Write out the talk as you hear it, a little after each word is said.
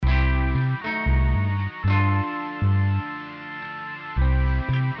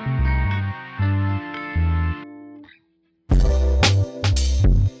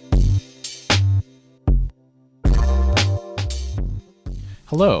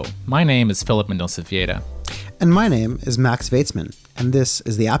Hello, my name is Philip Mendoza-Vieta. And my name is Max Veitzman, and this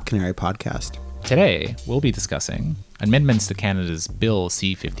is the App Canary podcast. Today, we'll be discussing amendments to Canada's Bill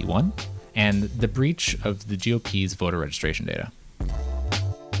C-51 and the breach of the GOP's voter registration data.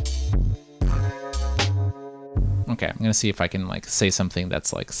 Okay, I'm going to see if I can say something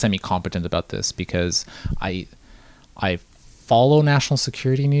that's semi-competent about this, because I follow national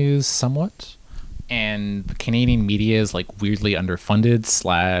security news somewhat, and the Canadian media is weirdly underfunded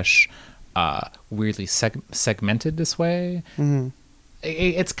 / weirdly segmented this way. Mm-hmm.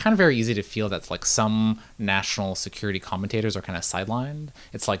 It's kind of very easy to feel that some national security commentators are kind of sidelined.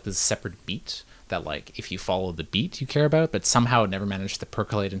 It's this separate beat that if you follow the beat you care about, but somehow it never managed to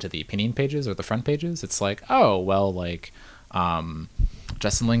percolate into the opinion pages or the front pages. It's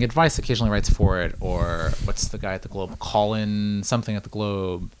Justin Ling Advice occasionally writes for it, or what's the guy at the Globe? Colin something at the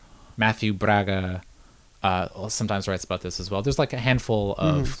Globe. Matthew Braga sometimes writes about this as well. There's a handful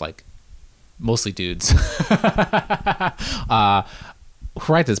of mostly dudes who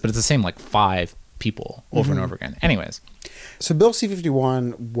write this, but it's the same 5 people over and over again. Anyways, so Bill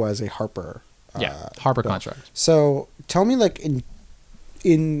C-51 was a Harper Harper bill. contract. So tell me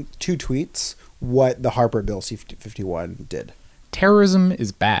in 2 tweets what the Harper Bill C-51 did. Terrorism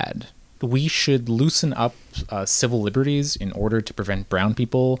is bad. We should loosen up civil liberties in order to prevent brown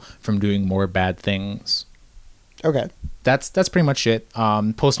people from doing more bad things. Okay. That's pretty much it.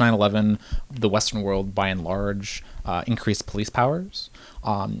 Post 9/11, the Western world, by and large, increased police powers.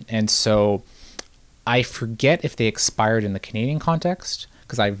 And so I forget if they expired in the Canadian context,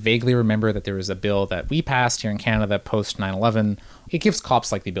 because I vaguely remember that there was a bill that we passed here in Canada post 9/11. It gives cops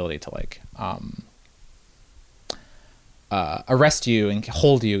the ability to arrest you and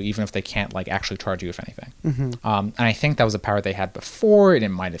hold you even if they can't actually charge you with anything. Mm-hmm. And I think that was a power they had before, and it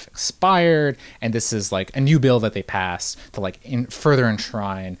might have expired. And this is a new bill that they passed to further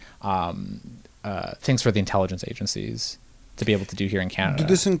enshrine things for the intelligence agencies to be able to do here in Canada. Did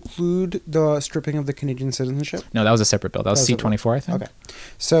this include the stripping of the Canadian citizenship? No, that was a separate bill. That was C-24, I think. Okay.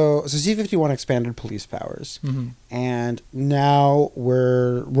 So C-51 expanded police powers, and now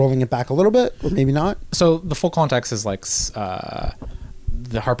we're rolling it back a little bit, or maybe not. So the full context is the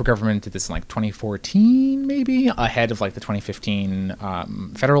Harper government did this in 2014, maybe, ahead of the 2015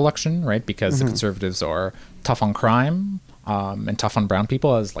 federal election, right? Because the Conservatives are tough on crime. And tough on brown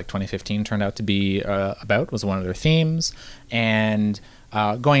people, as 2015 turned out to be was one of their themes. And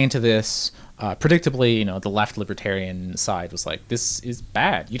going into this, predictably, the left libertarian side was this is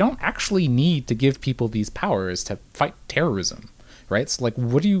bad. You don't actually need to give people these powers to fight terrorism, right? So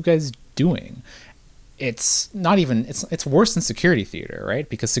what are you guys doing? It's not even, it's worse than security theater, right?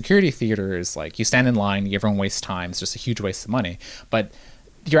 Because security theater is you stand in line, everyone wastes time, it's just a huge waste of money. But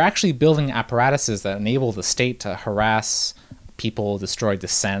you're actually building apparatuses that enable the state to harass people, destroy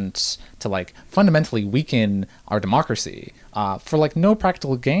dissent, to fundamentally weaken our democracy for no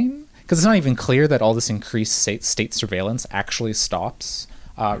practical gain. Because it's not even clear that all this increased state surveillance actually stops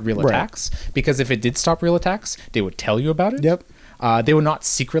real attacks. Because if it did stop real attacks, they would tell you about it. Yep. They would not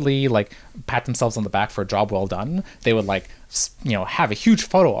secretly pat themselves on the back for a job well done. They would have a huge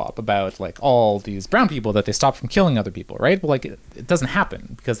photo op about all these brown people that they stopped from killing other people, right? But it doesn't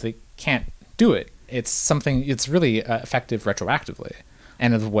happen because they can't do it. It's really effective retroactively,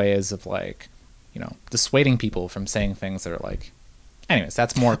 and in ways of dissuading people from saying things that are anyways,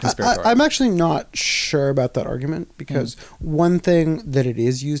 that's more conspiratorial. I'm actually not sure about that argument, because one thing that it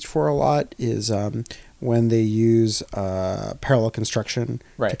is used for a lot is when they use parallel construction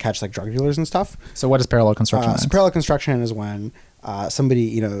to catch drug dealers and stuff. So what is parallel construction? So parallel construction is when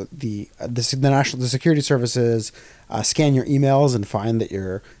somebody, the security services scan your emails and find that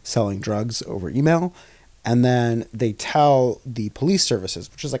you're selling drugs over email, and then they tell the police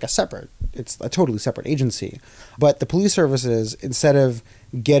services, which is it's a totally separate agency, but the police services, instead of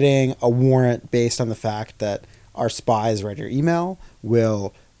getting a warrant based on the fact that our spies read your email,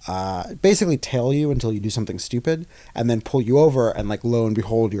 will basically tail you until you do something stupid and then pull you over, and lo and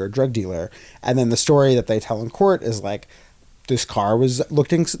behold, you're a drug dealer. And then the story that they tell in court is this car was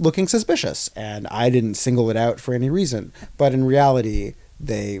looking suspicious and I didn't single it out for any reason, but in reality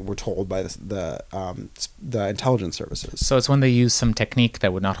they were told by the intelligence services. So it's when they use some technique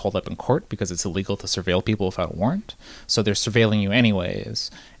that would not hold up in court because it's illegal to surveil people without a warrant. So they're surveilling you anyways,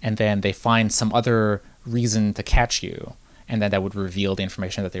 and then they find some other reason to catch you, and then that would reveal the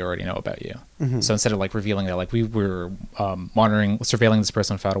information that they already know about you. Mm-hmm. So instead of revealing that we were surveilling this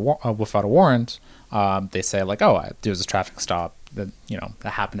person without a warrant, they say there's a traffic stop that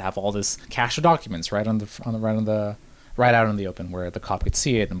that happened to have all this cache of documents right out in the open where the cop could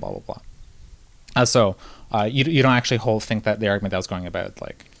see it, and blah blah blah. So You don't actually think that the argument that I was going about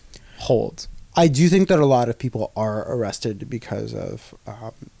like holds. I do think that a lot of people are arrested because of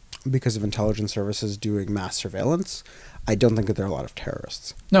intelligence services doing mass surveillance. I don't think that there are a lot of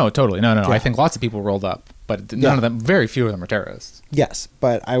terrorists. No, totally. No. Yeah. I think lots of people rolled up, but none of them, very few of them are terrorists. Yes,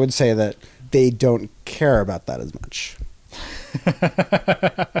 but I would say that they don't care about that as much.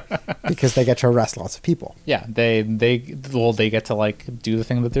 Because they get to arrest lots of people. Yeah, they get to like do the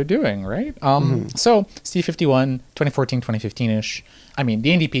thing that they're doing, right? So C51, 2014, 2015-ish. I mean,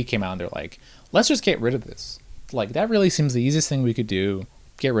 the NDP came out and they're like, let's just get rid of this. Like, that really seems the easiest thing we could do.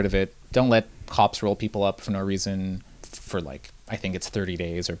 Get rid of it. Don't let cops roll people up for no reason for like, I think it's 30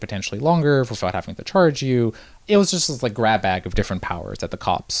 days or potentially longer without having to charge you. It was just this like grab bag of different powers that the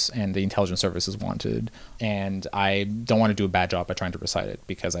cops and the intelligence services wanted. And I don't want to do a bad job by trying to recite it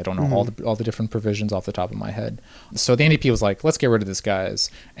because I don't know all the different provisions off the top of my head. So the NDP was like, let's get rid of this, guys.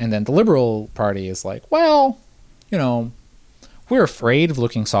 And then the Liberal Party is like, well, you know, we're afraid of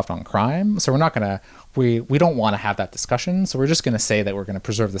looking soft on crime. So we're not going to, we don't want to have that discussion. So we're just going to say that we're going to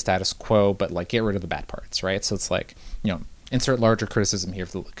preserve the status quo, but like get rid of the bad parts, right? So it's like, you know, insert larger criticism here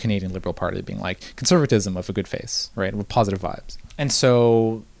of the Canadian Liberal Party being like conservatism of a good face, right? With positive vibes. And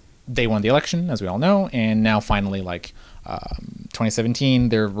so they won the election, as we all know. And now finally, like 2017,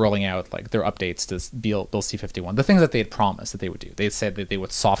 they're rolling out like their updates to Bill C-51, the things that they had promised that they would do. They said that they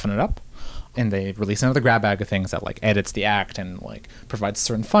would soften it up. And they release another grab bag of things that like edits the act and like provides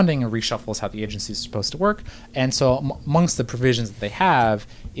certain funding and reshuffles how the agency is supposed to work. And so amongst the provisions that they have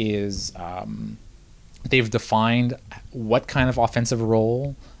is they've defined what kind of offensive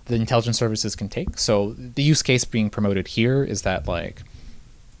role the intelligence services can take. So the use case being promoted here is that like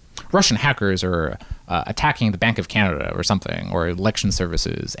Russian hackers are attacking the Bank of Canada or something, or election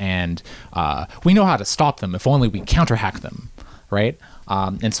services, and we know how to stop them if only we counter-hack them, right?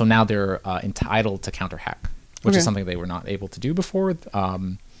 And so now they're entitled to counter-hack, which is something they were not able to do before.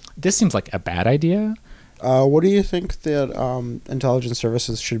 This seems like a bad idea. What do you think that intelligence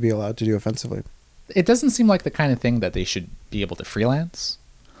services should be allowed to do offensively? It doesn't seem like the kind of thing that they should be able to freelance.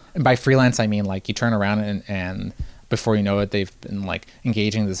 And by freelance, I mean like you turn around and before you know it, they've been like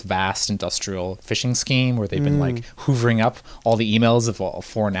engaging this vast industrial phishing scheme where they've been like hoovering up all the emails of all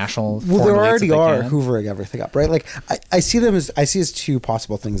foreign national. Well, they already are hoovering everything up, right? Like I see as two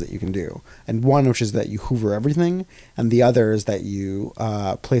possible things that you can do, and one which is that you hoover everything, and the other is that you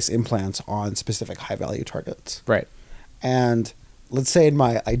place implants on specific high value targets. Right. And let's say in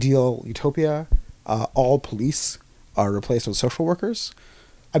my ideal utopia, all police are replaced with social workers.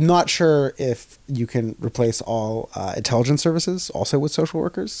 I'm not sure if you can replace all intelligence services also with social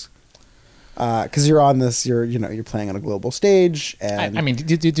workers, because you're on this. You're playing on a global stage, and I mean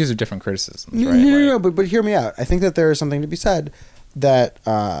these are different criticisms, right? No, but hear me out. I think that there is something to be said that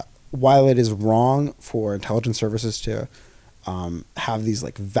while it is wrong for intelligence services to have these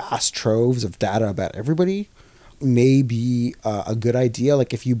like vast troves of data about everybody, may be a good idea.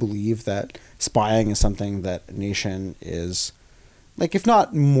 Like if you believe that spying is something that a nation is, like, if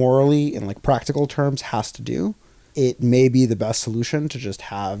not morally, in like practical terms, has to do, it may be the best solution to just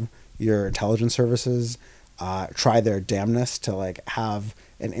have your intelligence services try their damnness to like have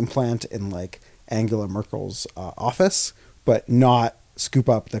an implant in like Angela Merkel's office, but not scoop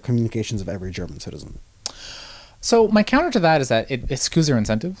up the communications of every German citizen. So my counter to that is that it skews their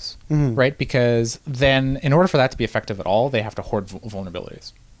incentives, right? Because then in order for that to be effective at all, they have to hoard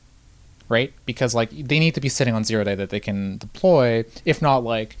vulnerabilities. Right? Because like they need to be sitting on zero day that they can deploy. If not,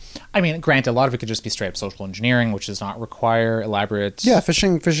 like, I mean, granted, a lot of it could just be straight up social engineering, which does not require elaborate. Yeah,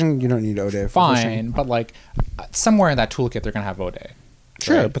 phishing. You don't need ODay. Fine, but like somewhere in that toolkit, they're gonna have ODay.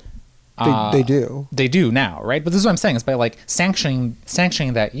 Sure, right? but they do. They do now, right? But this is what I'm saying is by like sanctioning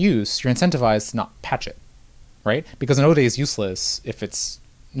that use, you're incentivized to not patch it, right? Because an ODay is useless if it's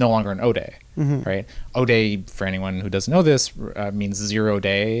no longer an ODay, right? ODay, for anyone who doesn't know this, means 0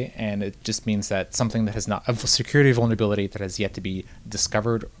 day, and it just means that something that has not a security vulnerability that has yet to be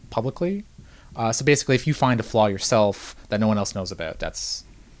discovered publicly. So basically, if you find a flaw yourself that no one else knows about, that's,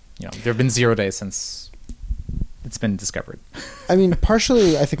 there have been 0 days since it's been discovered. I mean,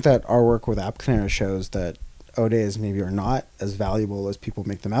 partially, I think that our work with App Canary shows that ODays maybe are not as valuable as people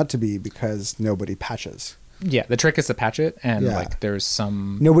make them out to be because nobody patches. Yeah, the trick is to patch it, and like there's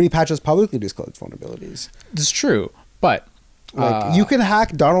some... Nobody patches publicly disclosed vulnerabilities. It's true, but... Like, you can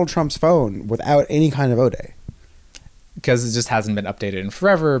hack Donald Trump's phone without any kind of ODay. Because it just hasn't been updated in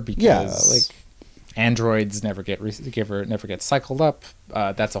forever, because Androids never get cycled up.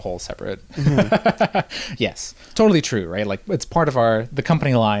 That's a whole separate... Yes, totally true, right? Like, it's part of the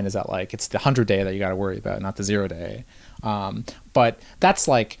company line is that, like, it's the 100 day that you got to worry about, not the 0 day. But that's,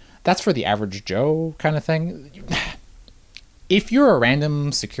 like... that's for the average Joe kind of thing. If you're a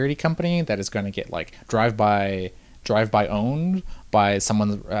random security company that is going to get like drive-by owned by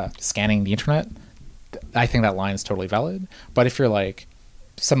someone scanning the internet, I think that line is totally valid. But if you're like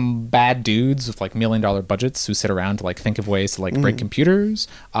some bad dudes with like $1 million budgets who sit around to like think of ways to like break computers,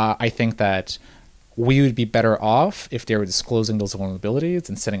 I think that we would be better off if they were disclosing those vulnerabilities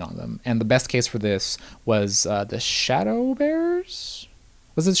and sitting on them. And the best case for this was the Shadow Bears.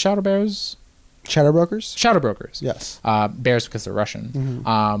 Was it Shadow Bears? Shadow Brokers? Shadow Brokers. Yes. Bears because they're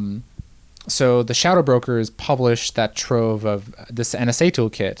Russian. So the Shadow Brokers published that trove of this NSA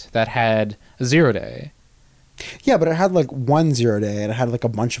toolkit that had a 0-day. Yeah, but it had like one 0-day and it had like a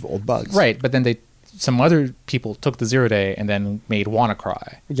bunch of old bugs. Right, but then some other people took the 0-day and then made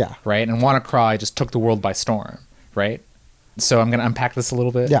WannaCry. Yeah. Right, and WannaCry just took the world by storm. Right. So I'm going to unpack this a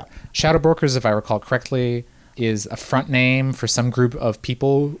little bit. Yeah. Shadow Brokers, if I recall correctly, is a front name for some group of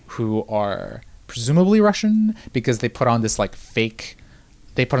people who are presumably Russian because they put on this like fake.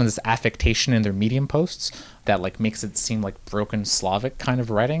 They put on this affectation in their Medium posts that like makes it seem like broken Slavic kind of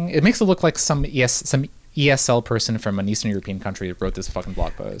writing. It makes it look like some ESL person from an Eastern European country that wrote this fucking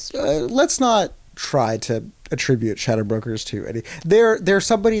blog post. Let's not try to attribute Shadow Brokers to any. They're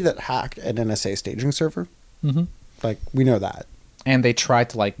somebody that hacked an NSA staging server. Mm-hmm. Like, we know that. And they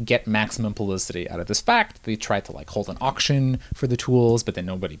tried to like get maximum publicity out of this fact. They tried to like hold an auction for the tools, but then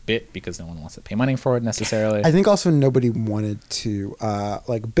nobody bit because no one wants to pay money for it necessarily. I think also nobody wanted to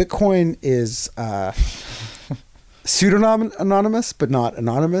like Bitcoin is pseudo-anonymous but not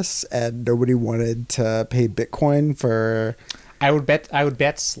anonymous, and nobody wanted to pay Bitcoin for. I would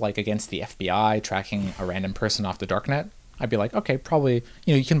bet like against the FBI tracking a random person off the darknet. I'd be like, okay, probably,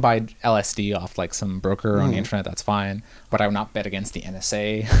 you can buy LSD off like some broker on the internet. That's fine. But I would not bet against the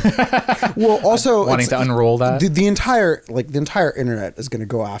NSA. Well, also wanting to unroll that. The entire internet is going to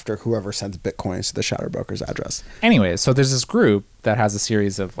go after whoever sends Bitcoins to the Shadow Brokers address. Anyway, so there's this group that has a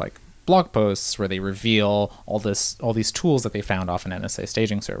series of like blog posts where they reveal all these tools that they found off an NSA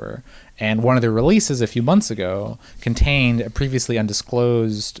staging server. And one of their releases a few months ago contained a previously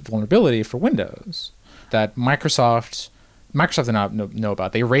undisclosed vulnerability for Windows that Microsoft did not know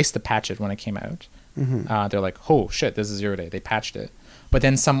about. They erased the patch it when it came out. Mm-hmm. They're like, oh shit, this is 0-day. They patched it. But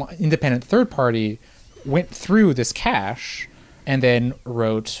then some independent third party went through this cache and then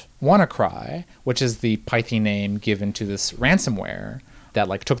wrote WannaCry, which is the Python name given to this ransomware that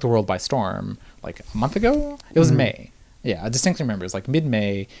like took the world by storm like a month ago. It was May. Yeah, I distinctly remember. It was like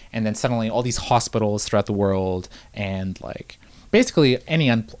mid-May, and then suddenly all these hospitals throughout the world and like basically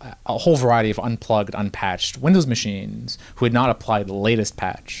a whole variety of unplugged, unpatched Windows machines who had not applied the latest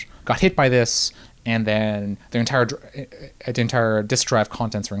patch got hit by this, and then their entire disk drive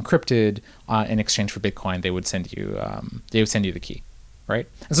contents were encrypted. In exchange for Bitcoin, they would send you the key, right?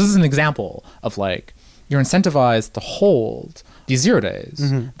 And so this is an example of like you're incentivized to hold these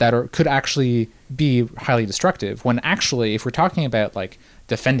 0-days that could actually be highly destructive. When actually, if we're talking about like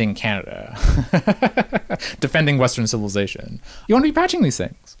defending Canada, defending Western civilization, you want to be patching these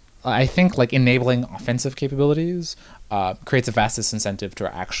things. I think like enabling offensive capabilities creates a vast disincentive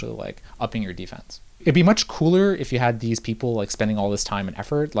to actually like upping your defense. It'd be much cooler if you had these people like spending all this time and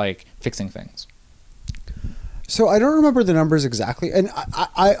effort like fixing things. So I don't remember the numbers exactly, and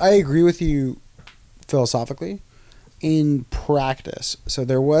I agree with you philosophically. In practice, so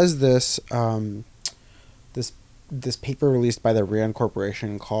there was this this paper released by the RAND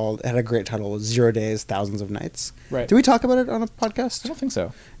Corporation it had a great title, 0 Days, Thousands of Nights. Right. Did we talk about it on a podcast? I don't think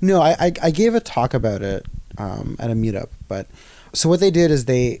so. No, I gave a talk about it at a meetup. But so what they did is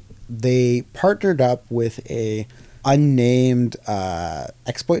they partnered up with a unnamed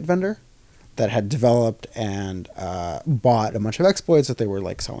exploit vendor that had developed and bought a bunch of exploits that they were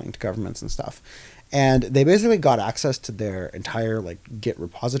like selling to governments and stuff. And they basically got access to their entire like Git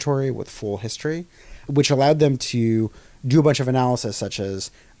repository with full history, which allowed them to do a bunch of analysis, such as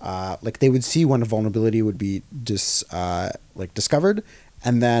like they would see when a vulnerability would be discovered,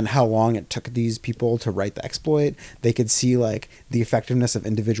 and then how long it took these people to write the exploit. They could see like the effectiveness of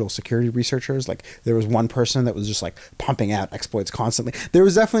individual security researchers. Like there was one person that was just like pumping out exploits constantly. There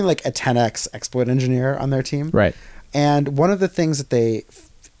was definitely like a 10x exploit engineer on their team. Right. And one of the things that they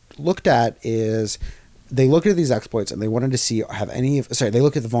looked at is they looked at these exploits and they wanted to see they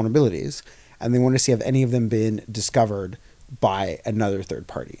looked at the vulnerabilities and they wanted to see have any of them been discovered by another third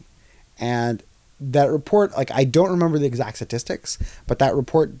party. And that report, like I don't remember the exact statistics, but that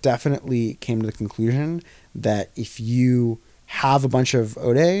report definitely came to the conclusion that if you have a bunch of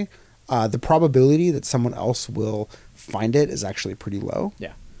ODE, the probability that someone else will find it is actually pretty low.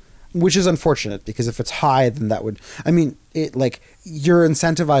 Yeah. which is unfortunate because if it's high, then that would, I mean, it like you're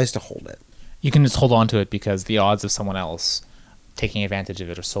incentivized to hold it. You can just hold on to it because the odds of someone else taking advantage of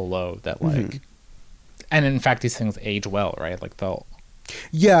it are so low that like, and in fact, these things age well, right? Like they'll.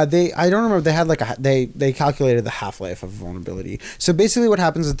 Yeah, I don't remember. They had like they calculated the half-life of vulnerability. So basically what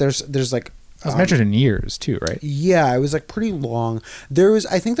happens is there's like. It was measured in years too, right? Yeah, it was like pretty long.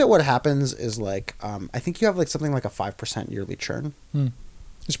 I think that what happens is like, I think you have like something like a 5% yearly churn.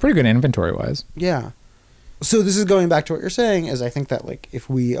 It's pretty good inventory wise. Yeah. So this is going back to what you're saying is I think that like if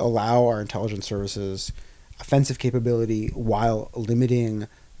we allow our intelligence services offensive capability while limiting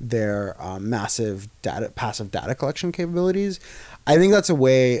their massive passive data collection capabilities, I think that's a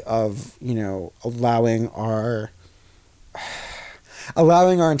way of,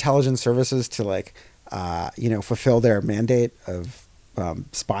 allowing our intelligence services to like, fulfill their mandate of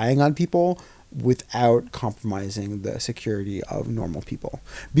spying on people without compromising the security of normal people.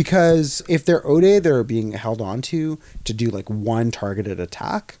 Because if they're ODA, they're being held on to do like one targeted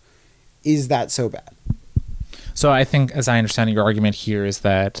attack. Is that so bad? So I think, as I understand it, your argument here is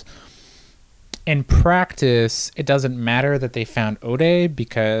that in practice, it doesn't matter that they found ODE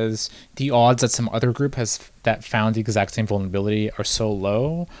because the odds that some other group that found the exact same vulnerability are so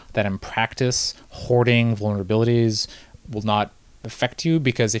low that in practice, hoarding vulnerabilities will not affect you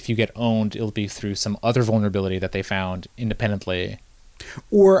because if you get owned, it'll be through some other vulnerability that they found independently.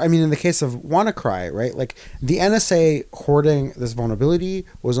 Or, I mean, in the case of WannaCry, right? Like the NSA hoarding this vulnerability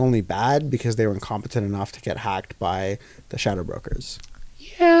was only bad because they were incompetent enough to get hacked by the shadow brokers.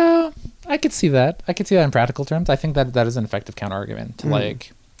 Yeah, I could see that. I could see that in practical terms. I think that is an effective counter-argument.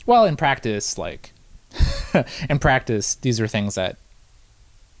 Like, well, in practice, these are things that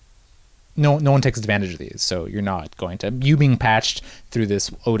no one takes advantage of these. So you're not going to, you being patched through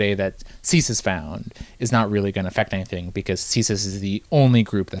this ODE that CSIS found is not really going to affect anything because CSIS is the only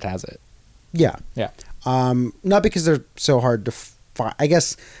group that has it. Yeah. Yeah. Not because they're so hard to find. I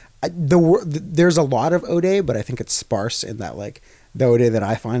guess there's a lot of ODE, but I think it's sparse in that like the ODE that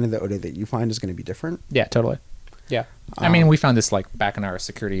I find and the ODE that you find is going to be different. Yeah, totally. Yeah. I mean, we found this like back in our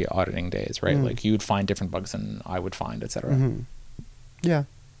security auditing days, right? Like you would find different bugs than I would find, et cetera. Yeah.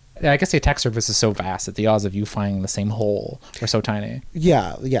 I guess the attack surface is so vast that the odds of you finding the same hole are so tiny.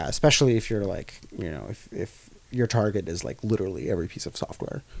 Yeah, especially if you're like, if your target is like literally every piece of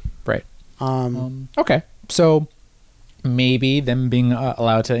software. Right. Okay. So maybe them being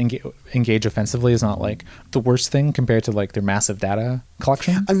allowed to engage offensively is not like the worst thing compared to like their massive data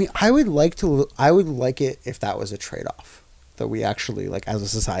collection. I mean, I would like it if that was a trade-off that we actually like as a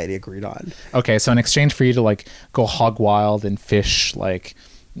society agreed on. Okay. So in exchange for you to like go hog wild and fish like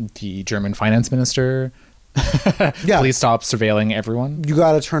the German finance minister, please stop surveilling everyone. You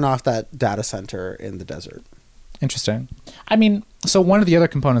got to turn off that data center in the desert. Interesting. I mean, so one of the other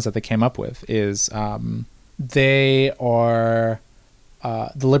components that they came up with is they are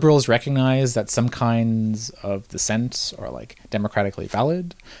the liberals recognize that some kinds of dissent are like democratically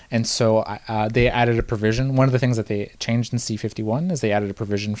valid, and so they added a provision. One of the things that they changed in C-51 is they added a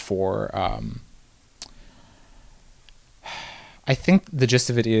provision for I think the gist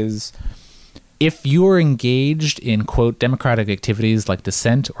of it is if you are engaged in, quote, democratic activities like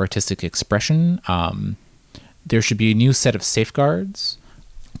dissent or artistic expression, there should be a new set of safeguards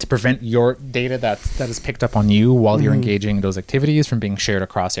to prevent your data that is picked up on you while you're engaging in those activities from being shared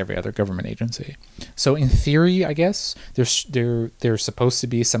across every other government agency. So in theory, I guess, there's supposed to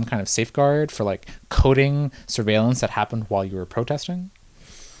be some kind of safeguard for like coding surveillance that happened while you were protesting.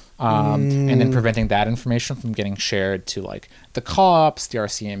 And then preventing that information from getting shared to like the cops, the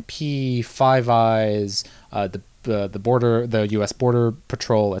RCMP, Five Eyes, the border, the U.S. Border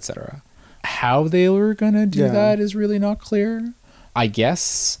Patrol, etc. How they were gonna do that is really not clear. I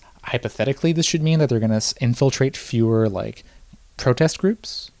guess hypothetically this should mean that they're gonna infiltrate fewer like protest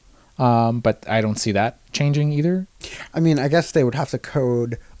groups, but I don't see that changing either. I mean, I guess they would have to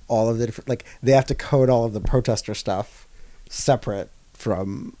code all of the different, like they have to code all of the protester stuff separate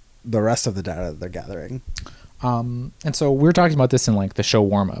from the rest of the data that they're gathering. And so we're talking about this in like the show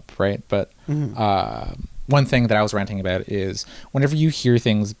warm up, right? But one thing that I was ranting about is whenever you hear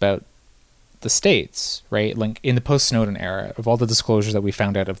things about the states, right? Like in the post-Snowden era, of all the disclosures that we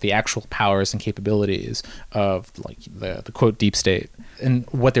found out of the actual powers and capabilities of like the quote deep state and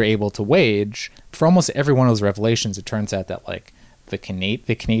what they're able to wage, for almost every one of those revelations, it turns out that like the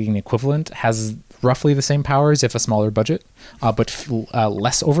Canadian equivalent has roughly the same powers, if a smaller budget, but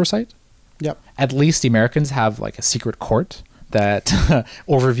less oversight. Yep. At least the Americans have like a secret court that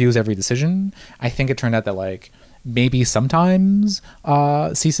overviews every decision. I think it turned out that like maybe sometimes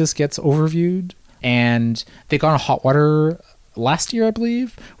CSIS gets overviewed, and they got a hot water last year, I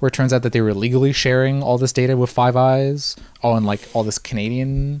believe, where it turns out that they were legally sharing all this data with Five Eyes on like all this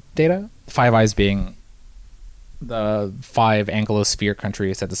Canadian data. Five Eyes being the 5 Anglosphere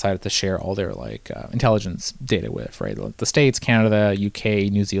countries that decided to share all their like intelligence data with, right? The States, Canada,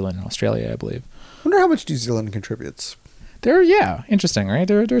 UK, New Zealand, and Australia, I believe. I wonder how much New Zealand contributes. They're interesting, right?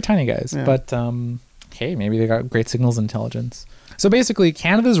 They're tiny guys, but hey, maybe they got great signals intelligence. So basically,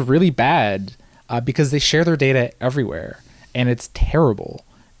 Canada's really bad because they share their data everywhere, and it's terrible,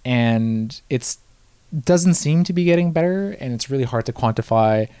 and it doesn't seem to be getting better, and it's really hard to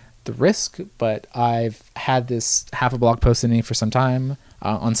quantify the risk. But I've had this half a blog post in me for some time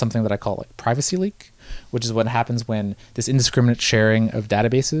on something that I call like privacy leak, which is what happens when this indiscriminate sharing of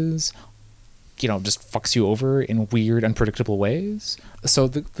databases just fucks you over in weird, unpredictable ways. So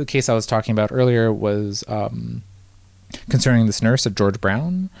the case I was talking about earlier was concerning this nurse at George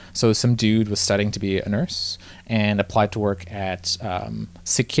Brown. So some dude was studying to be a nurse and applied to work at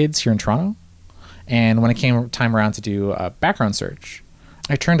Sick Kids here in Toronto. And when it came time around to do a background search,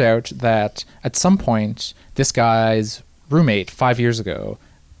 it turned out that at some point, this guy's roommate 5 years ago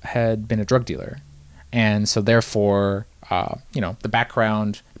had been a drug dealer. And so therefore, the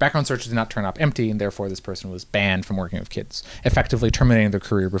background search did not turn up empty, and therefore this person was banned from working with kids, effectively terminating their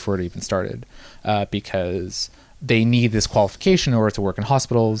career before it even started, because they need this qualification in order to work in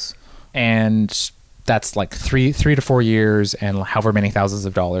hospitals, and that's like 3 to 4 years and however many thousands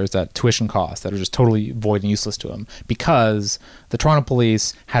of dollars that tuition costs that are just totally void and useless to them, because the Toronto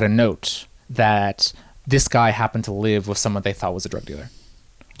police had a note that this guy happened to live with someone they thought was a drug dealer.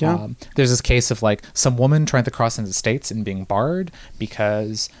 Yeah. There's this case of like some woman trying to cross into the States and being barred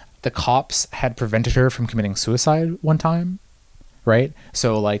because the cops had prevented her from committing suicide one time, right?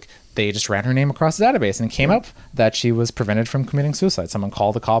 So like they just ran her name across the database and it came up that she was prevented from committing suicide. Someone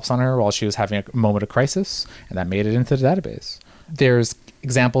called the cops on her while she was having a moment of crisis, and that made it into the database. There's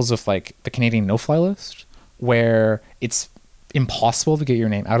examples of like the Canadian no-fly list where it's impossible to get your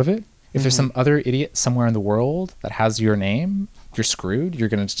name out of it. If there's some other idiot somewhere in the world that has your name, you're screwed. You're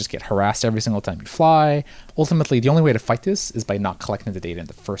going to just get harassed every single time you fly. Ultimately, the only way to fight this is by not collecting the data in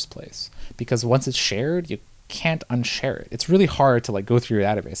the first place. Because once it's shared, you can't unshare it. It's really hard to like go through your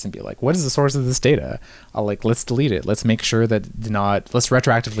database and be like, what is the source of this data? Let's delete it. Let's make sure that let's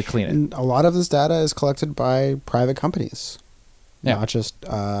retroactively clean it. And a lot of this data is collected by private companies, not just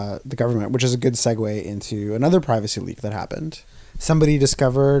the government, which is a good segue into another privacy leak that happened. Somebody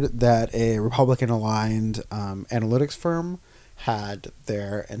discovered that a Republican-aligned analytics firm had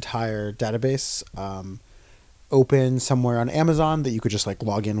their entire database open somewhere on Amazon that you could just like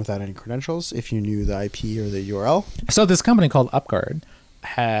log in without any credentials if you knew the IP or the URL. So this company called UpGuard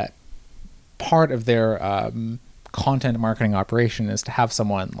had part of their content marketing operation is to have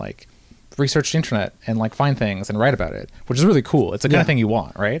someone like research the internet and like find things and write about it, which is really cool. It's the kind of thing you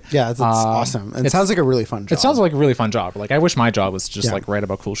want, right? Yeah, it's awesome. And it sounds like a really fun job. It sounds like a really fun job. Like I wish my job was just like write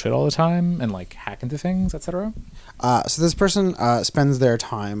about cool shit all the time and like hack into things, etc. So this person spends their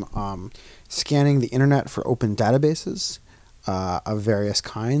time scanning the internet for open databases of various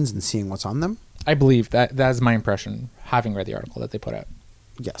kinds and seeing what's on them. I believe that is my impression, having read the article that they put out.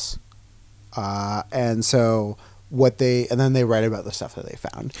 Yes. And so and then they write about the stuff that they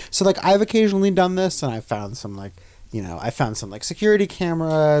found. So like I've occasionally done this, and I found some like, security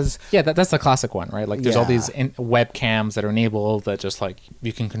cameras. Yeah, that's the classic one, right? Like there's all these webcams that are enabled that just like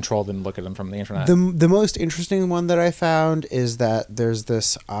you can control them, look at them from the internet. The most interesting one that I found is that there's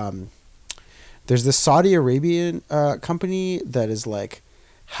this Saudi Arabian company that is like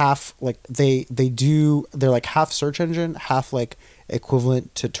half like they're like half search engine, half like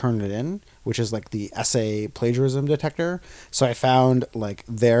equivalent to Turnitin, which is like the essay plagiarism detector. So I found like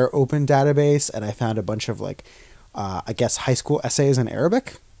their open database, and I found a bunch of like I guess high school essays in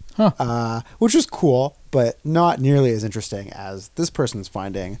Arabic, which was cool, but not nearly as interesting as this person's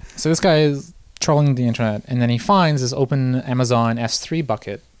finding. So this guy is trolling the internet, and then he finds this open Amazon S3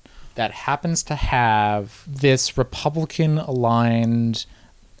 bucket that happens to have this Republican-aligned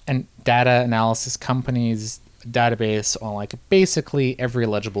and data analysis company's database on like basically every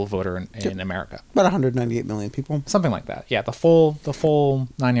eligible voter in America. About 198 million people. Something like that. Yeah, the full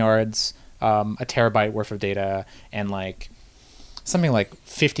 9 yards, a terabyte worth of data, and like something like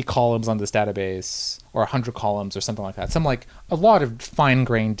 50 columns on this database, or 100 columns or something like that. Some like a lot of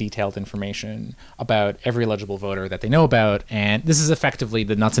fine-grained detailed information about every eligible voter that they know about, and this is effectively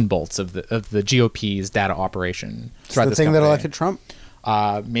the nuts and bolts of the GOP's data operation. It's the thing that elected Trump?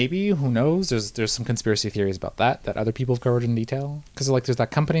 Maybe, who knows? There's some conspiracy theories about that other people have covered in detail. Because like there's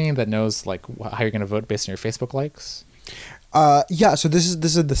that company that knows like how you're going to vote based on your Facebook likes. Yeah, so this is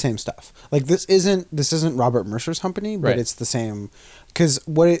the same stuff. Like this isn't Robert Mercer's company, but Right. it's the same. Because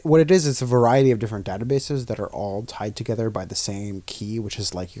what it is, it's a variety of different databases that are all tied together by the same key, which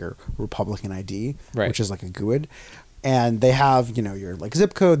is like your Republican ID, Right. which is like a GUID. And they have, your like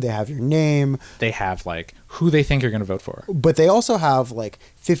zip code, they have your name, They have like who they think you're going to vote for. but they also have like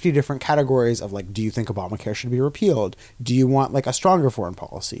 50 different categories of like, do you think Obamacare should be repealed? Do you want like a stronger foreign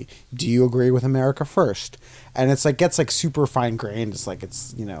policy? Do you agree with America first? And it's like, gets like super fine grained. It's like,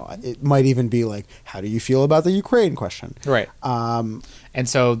 it might even be like, how do you feel about the Ukraine question? Right. And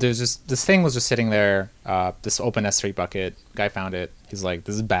so there's just, this thing was just sitting there, this open S3 bucket, guy found it. He's like,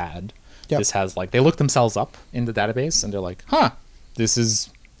 this is bad. Yep. This has like, they look themselves up in the database and they're like, this is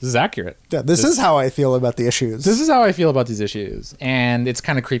accurate. Yeah, this is how I feel about the issues. This is how I feel about these issues. And it's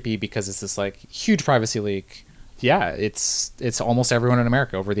kind of creepy because it's this like huge privacy leak. Yeah, it's almost everyone in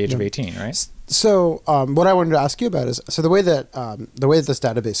America over the age of 18, right? So what I wanted to ask you about is, so the way that this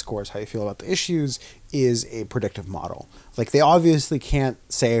database scores how you feel about the issues is a predictive model. Like they obviously can't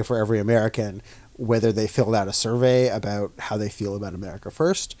say for every American whether they filled out a survey about how they feel about America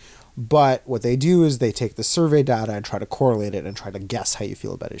first. But what they do is they take the survey data and try to correlate it and try to guess how you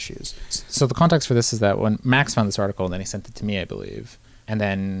feel about issues. So the context for this is that when Max found this article, and then he sent it to me, I believe, and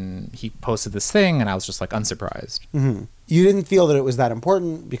then he posted this thing, and I was just like unsurprised. Mm-hmm. You didn't feel that it was that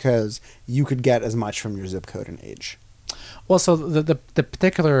important because you could get as much from your zip code and age. Well, so the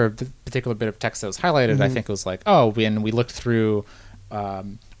particular bit of text that was highlighted, Mm-hmm. I think it was like, when we looked through,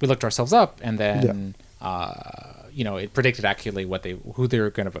 we looked ourselves up, and then it predicted accurately who they were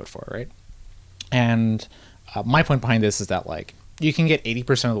going to vote for, right? And my point behind this is that like you can get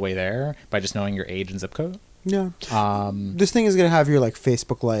 80% of the way there by just knowing your age and zip code. Yeah. This thing is going to have your like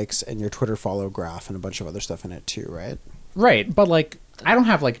Facebook likes and your Twitter follow graph and a bunch of other stuff in it too, right? Right, but like I don't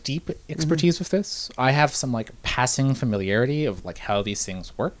have like deep expertise with this. I have some like passing familiarity of like how these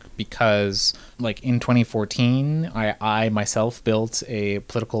things work because like in 2014, I myself built a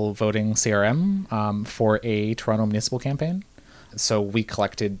political voting CRM for a Toronto municipal campaign. So we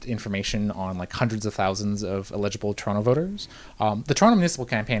collected information on like hundreds of thousands of eligible Toronto voters. The Toronto municipal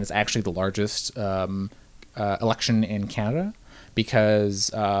campaign is actually the largest election in Canada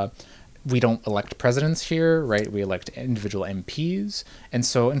because we don't elect presidents here, right? We elect individual MPs. And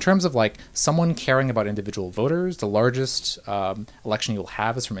so in terms of like someone caring about individual voters, the largest election you'll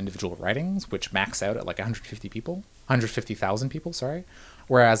have is from individual ridings, which max out at like 150,000 people, sorry.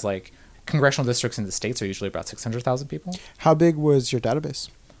 Whereas like congressional districts in the States are usually about 600,000 people. How big was your database?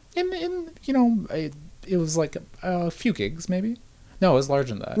 It was like a few gigs maybe. No, it was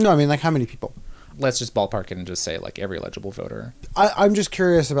larger than that. No, I mean like how many people? Let's just ballpark it and just say like every eligible voter. I'm just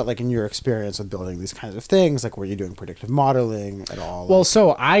curious about like in your experience with building these kinds of things, like were you doing predictive modeling at all? Well,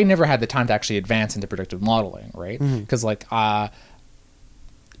 so I never had the time to actually advance into predictive modeling, right? Because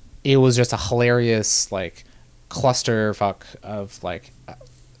it was just a hilarious like clusterfuck of like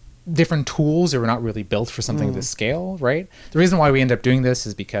different tools that were not really built for something of this scale, right? The reason why we ended up doing this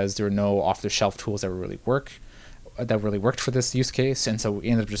is because there were no off-the-shelf tools that really worked for this use case, and so we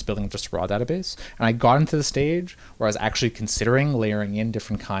ended up just building just a raw database. And I got into the stage where I was actually considering layering in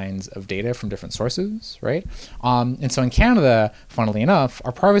different kinds of data from different sources, right? And so in Canada, funnily enough,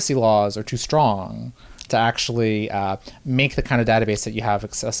 our privacy laws are too strong to actually make the kind of database that you have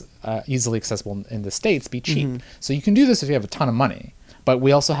easily accessible in the States be cheap. So you can do this if you have a ton of money. But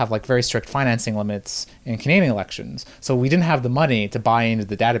we also have like very strict financing limits in Canadian elections. So we didn't have the money to buy into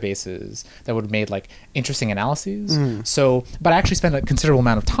the databases that would have made like interesting analyses. So, but I actually spent a considerable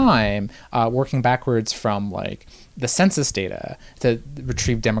amount of time working backwards from like the census data to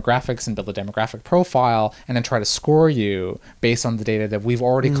retrieve demographics and build a demographic profile and then try to score you based on the data that we've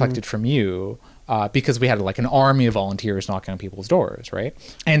already collected from you. Because we had like an army of volunteers knocking on people's doors, right?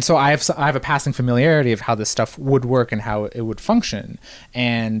 And so I have a passing familiarity of how this stuff would work and how it would function.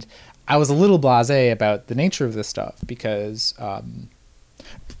 And I was a little blasé about the nature of this stuff because a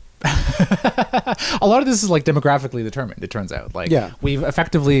lot of this is like demographically determined, it turns out. Like we've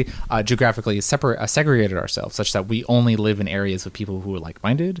effectively geographically segregated ourselves such that we only live in areas of people who are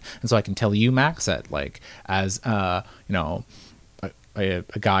like-minded. And so I can tell you, Max, that like as a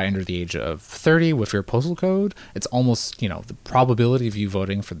guy under the age of 30 with your postal code, it's almost, the probability of you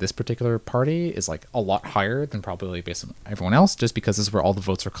voting for this particular party is like a lot higher than probability based on everyone else, just because this is where all the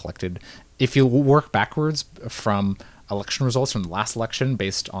votes are collected. If you work backwards from election results from the last election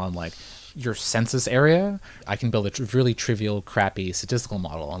based on like your census area, I can build a really trivial, crappy statistical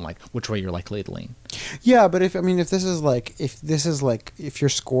model on like which way you're likely to lean. Yeah, but if you're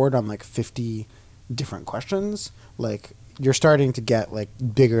scored on like 50 different questions, like you're starting to get like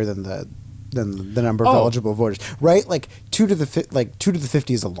bigger than the than the number of Oh. eligible voters, right? Like 2 to the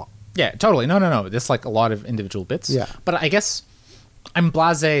 50 is a lot. Yeah, totally. No. There's like a lot of individual bits. Yeah. But I guess I'm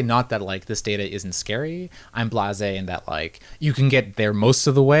blasé, not that like this data isn't scary. I'm blasé in that like you can get there most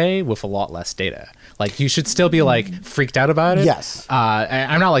of the way with a lot less data. Like you should still be like freaked out about it. Yes.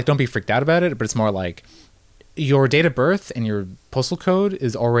 I'm not like don't be freaked out about it, but it's more like your date of birth and your postal code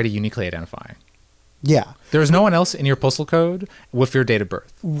is already uniquely identifying. Yeah, There is no one else in your postal code with your date of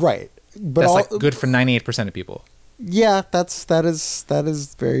birth. right. But That's like good for 98% of people. Yeah, that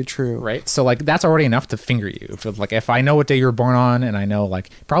is very true. Right, so like that's already enough to finger you. If I know what day you were born on, and I know like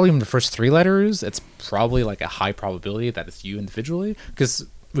probably even the first 3 letters, it's probably like a high probability that it's you individually. Because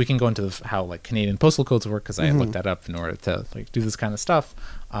we can go into how like Canadian postal codes work, because I looked that up in order to like do this kind of stuff.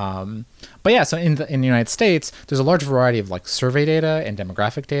 But yeah, so in the United States, there's a large variety of like survey data and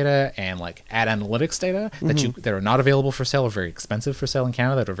demographic data and like ad analytics data that are not available for sale or very expensive for sale in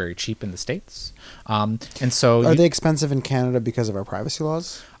Canada, that are very cheap in the States. And so Are they expensive in Canada because of our privacy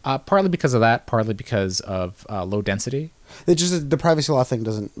laws? partly because of that, partly because of low density. It just the privacy law thing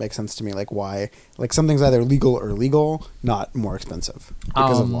doesn't make sense to me. Like why? Like something's either legal or legal, not more expensive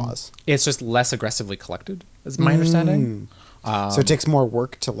because of laws. It's just less aggressively collected, is my understanding. So it takes more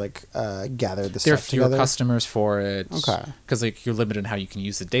work to like gather the There are stuff fewer together. customers for it. Okay. Because like you're limited in how you can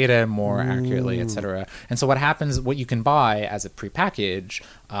use the data more accurately, etc. And so what happens, what you can buy as a prepackage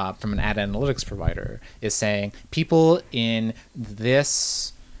from an ad analytics provider is saying people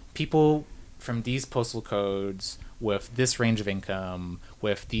from these postal codes with this range of income,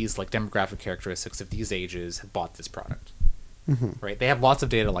 with these like demographic characteristics of these ages, have bought this product. Right, they have lots of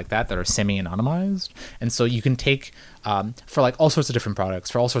data like that are semi-anonymized, and so you can take for like all sorts of different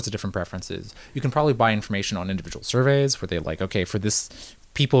products, for all sorts of different preferences. You can probably buy information on individual surveys where they like, okay, for this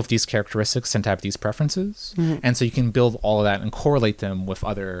people of these characteristics tend to have these preferences, and so you can build all of that and correlate them with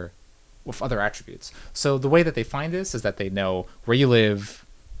other attributes. So the way that they find this is that they know where you live,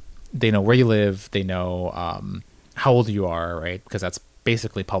 they know how old you are, right? Because that's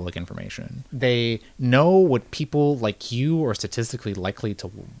basically public information. They know what people like you are statistically likely to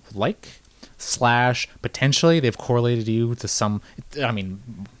like, / potentially they've correlated you to some, I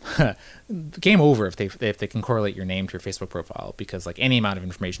mean, game over if they can correlate your name to your Facebook profile, because like any amount of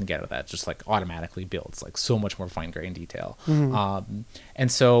information to get out of that just like automatically builds like so much more fine-grained detail.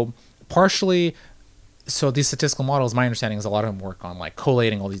 And so partially, so these statistical models, my understanding is a lot of them work on like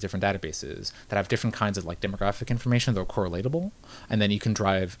collating all these different databases that have different kinds of like demographic information that are correlatable, and then you can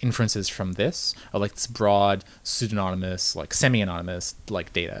drive inferences from this, or like this broad pseudonymous, like semi-anonymous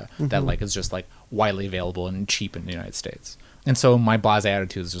like data that like is just like widely available and cheap in the United States. And so my blasé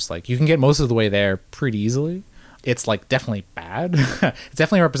attitude is just like you can get most of the way there pretty easily. It's like definitely bad. It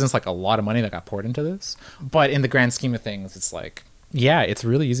definitely represents like a lot of money that got poured into this, but in the grand scheme of things, it's like, yeah, it's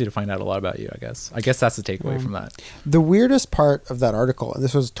really easy to find out a lot about you, I guess. I guess that's the takeaway from that. The weirdest part of that article, and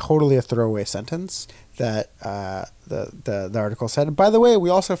this was totally a throwaway sentence that the article said, by the way, we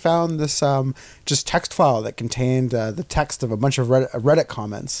also found this just text file that contained the text of a bunch of Reddit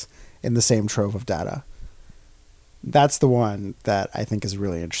comments in the same trove of data. That's the one that I think is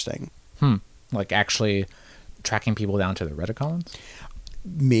really interesting. Like actually tracking people down to the Reddit comments?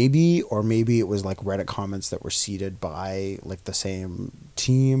 Maybe it was like Reddit comments that were seeded by like the same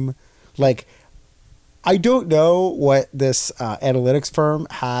team. Like, I don't know what this analytics firm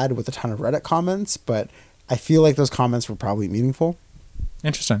had with a ton of Reddit comments, but I feel like those comments were probably meaningful.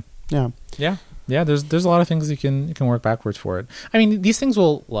 Interesting. Yeah. Yeah, there's a lot of things you can work backwards for it. I mean, these things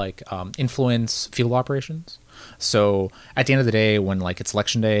will like influence field operations. So at the end of the day, when like it's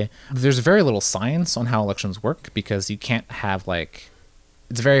election day, there's very little science on how elections work, because you can't have like,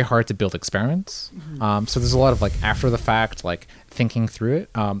 it's very hard to build experiments. So there's a lot of like after the fact, like thinking through it.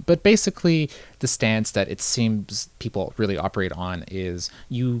 But basically the stance that it seems people really operate on is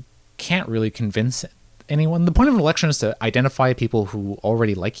you can't really convince anyone. The point of an election is to identify people who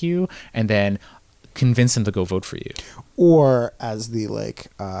already like you and then convince them to go vote for you. Or as the like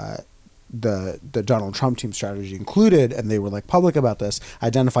the Donald Trump team strategy included, and they were like public about this,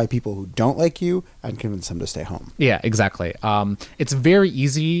 identify people who don't like you and convince them to stay home. Yeah, exactly. It's very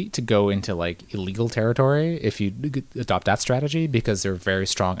easy to go into like illegal territory if you adopt that strategy, because they're very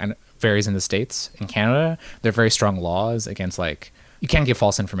strong, and varies in the States. In Canada, there are very strong laws against like, you can't give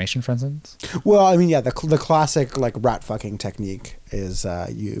false information, for instance. Well, I mean, yeah, the classic like rat fucking technique is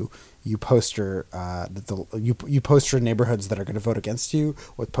you poster you poster neighborhoods that are going to vote against you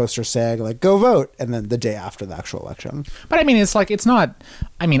with posters saying like "Go vote," and then the day after the actual election. But I mean, it's like, it's not.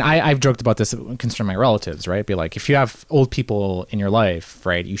 I mean, I've joked about this concerning my relatives, right? Be like, if you have old people in your life,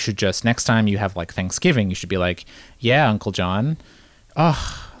 right, you should just, next time you have like Thanksgiving, you should be like, yeah, Uncle John,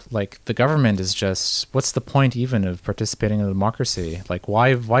 like the government is just, what's the point even of participating in a democracy? Like,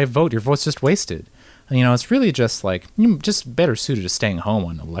 why vote? Your vote's just wasted. And, it's really just like, you just better suited to staying home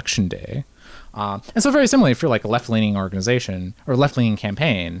on election day. And so very similarly, if you're like a left-leaning organization or left-leaning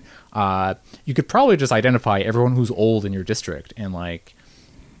campaign, you could probably just identify everyone who's old in your district and like,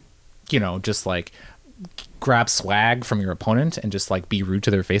 just like grab swag from your opponent and just like be rude to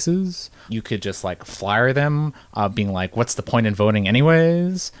their faces. You could just like flyer them, being like, what's the point in voting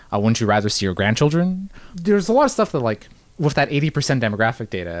anyways? Wouldn't you rather see your grandchildren? There's a lot of stuff that like, with that 80% demographic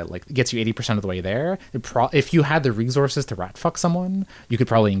data, like gets you 80% of the way there. If you had the resources to rat fuck someone, you could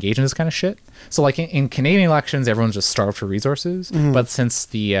probably engage in this kind of shit. So like in Canadian elections, everyone's just starved for resources. But since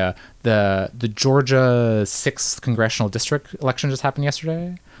the Georgia 6th congressional district election just happened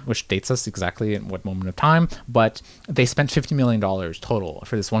yesterday, which dates us exactly in what moment of time, but they spent $50 million total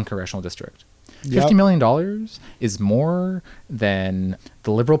for this one congressional district. $50 million is more than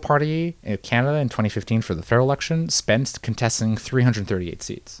the Liberal Party in Canada in 2015 for the federal election spent contesting 338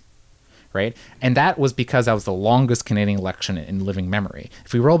 seats, right? And that was because that was the longest Canadian election in living memory.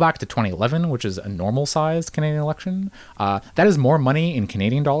 If we roll back to 2011, which is a normal-sized Canadian election, that is more money in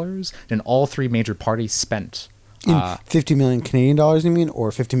Canadian dollars than all three major parties spent. In 50 million Canadian dollars, you mean,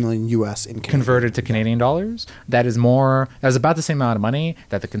 or 50 million US in Canadian? Converted to Canadian dollars. That is about the same amount of money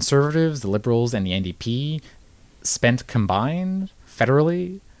that the Conservatives, the Liberals, and the NDP spent combined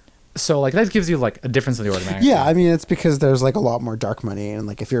federally. So like that gives you like a difference in the order of magnitude. Yeah, I mean it's because there's like a lot more dark money, and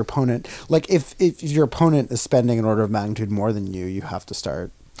like if your opponent, if your opponent is spending an order of magnitude more than you have to start.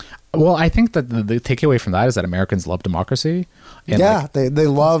 Well, I think that the takeaway from that is that Americans love democracy. And they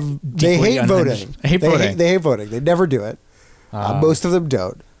hate voting. They hate voting. They never do it. Most of them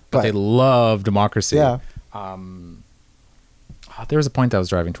don't. But they love democracy. Yeah. There was a point I was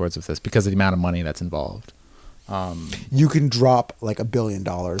driving towards with this because of the amount of money that's involved. You can drop like $1 billion.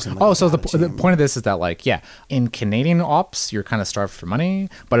 So the point of this is that like, in Canadian ops, you're kind of starved for money.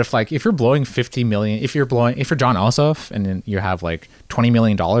 But if you're blowing 50 million, if you're John Ossoff and then you have like $20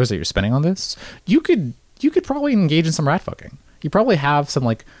 million that you're spending on this, you could probably engage in some rat fucking. You probably have some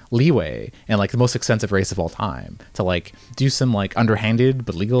like leeway and like the most expensive race of all time to like do some like underhanded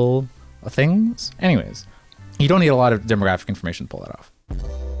but legal things. Anyways, you don't need a lot of demographic information to pull that off.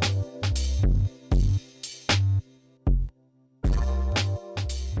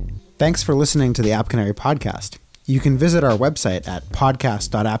 Thanks for listening to the App Canary podcast. You can visit our website at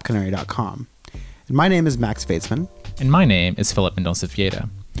podcast.appcanary.com. And my name is Max Fatesman. And my name is Philip Mendoza-Vieta.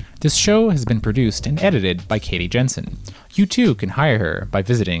 This show has been produced and edited by Katie Jensen. You too can hire her by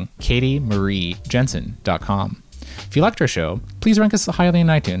visiting katiemariejensen.com. If you liked our show, please rank us highly in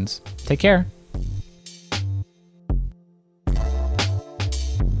iTunes. Take care.